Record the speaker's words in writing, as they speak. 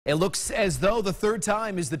It looks as though the third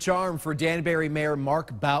time is the charm for Danbury Mayor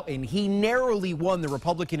Mark Boughton. He narrowly won the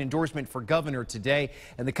Republican endorsement for governor today,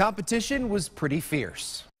 and the competition was pretty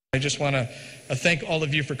fierce. I just want to thank all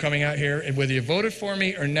of you for coming out here, and whether you voted for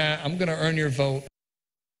me or not, I'm going to earn your vote.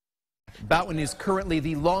 Boughton is currently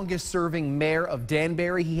the longest-serving mayor of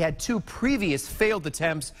Danbury. He had 2 previous failed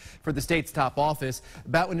attempts for the state's top office.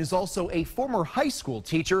 Boughton is also a former high school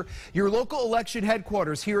teacher. Your local election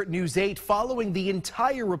headquarters here at News 8 following the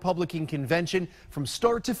entire Republican convention from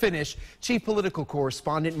start to finish. Chief political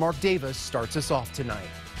correspondent Mark Davis starts us off tonight.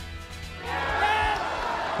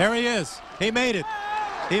 There he is. He made it.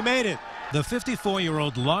 He made it. The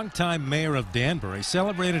 54-year-old longtime mayor of Danbury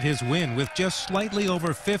celebrated his win with just slightly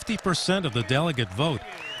over 50% of the delegate vote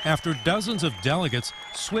after dozens of delegates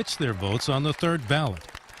switched their votes on the third ballot.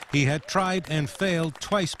 He had tried and failed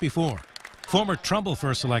twice before. Former Trumbull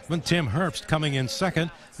First Selectman Tim Herbst coming in second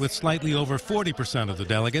with slightly over 40% of the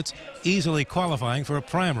delegates, easily qualifying for a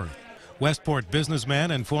primary. Westport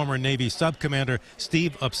businessman and former Navy subcommander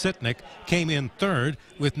Steve Obsitnik came in third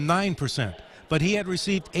with 9%. But he had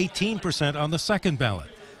received 18% on the second ballot,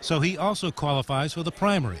 so he also qualifies for the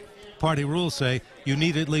primary. Party rules say you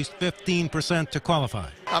need at least 15% to qualify.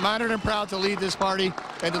 I'm honored and proud to lead this party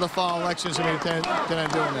into the fall elections and I'm doing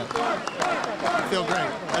that. I feel great.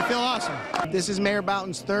 I feel awesome. This is Mayor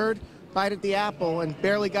Boughton's third bite at the apple and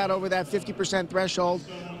barely got over that 50% threshold.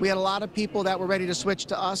 We had a lot of people that were ready to switch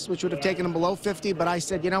to us, which would have taken them below 50, but I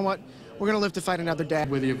said, you know what? We're going to live to fight another day.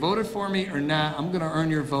 Whether you voted for me or not, I'm going to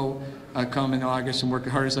earn your vote come in August and work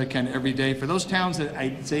as hard as I can every day. For those towns that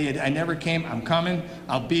I say I never came, I'm coming.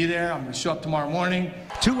 I'll be there. I'm going to show up tomorrow morning.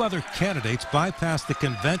 2 other candidates bypassed the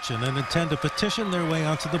convention and intend to petition their way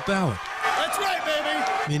onto the ballot. That's right,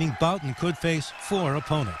 baby! Meaning Boughton could face 4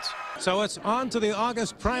 opponents. So it's on to the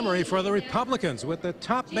August primary for the Republicans, with the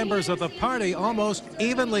top members of the party almost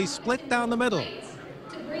evenly split down the middle.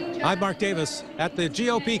 I'm Mark Davis at the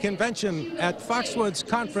GOP convention at Foxwoods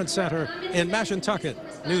Conference Center in Mashantucket.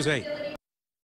 News 8.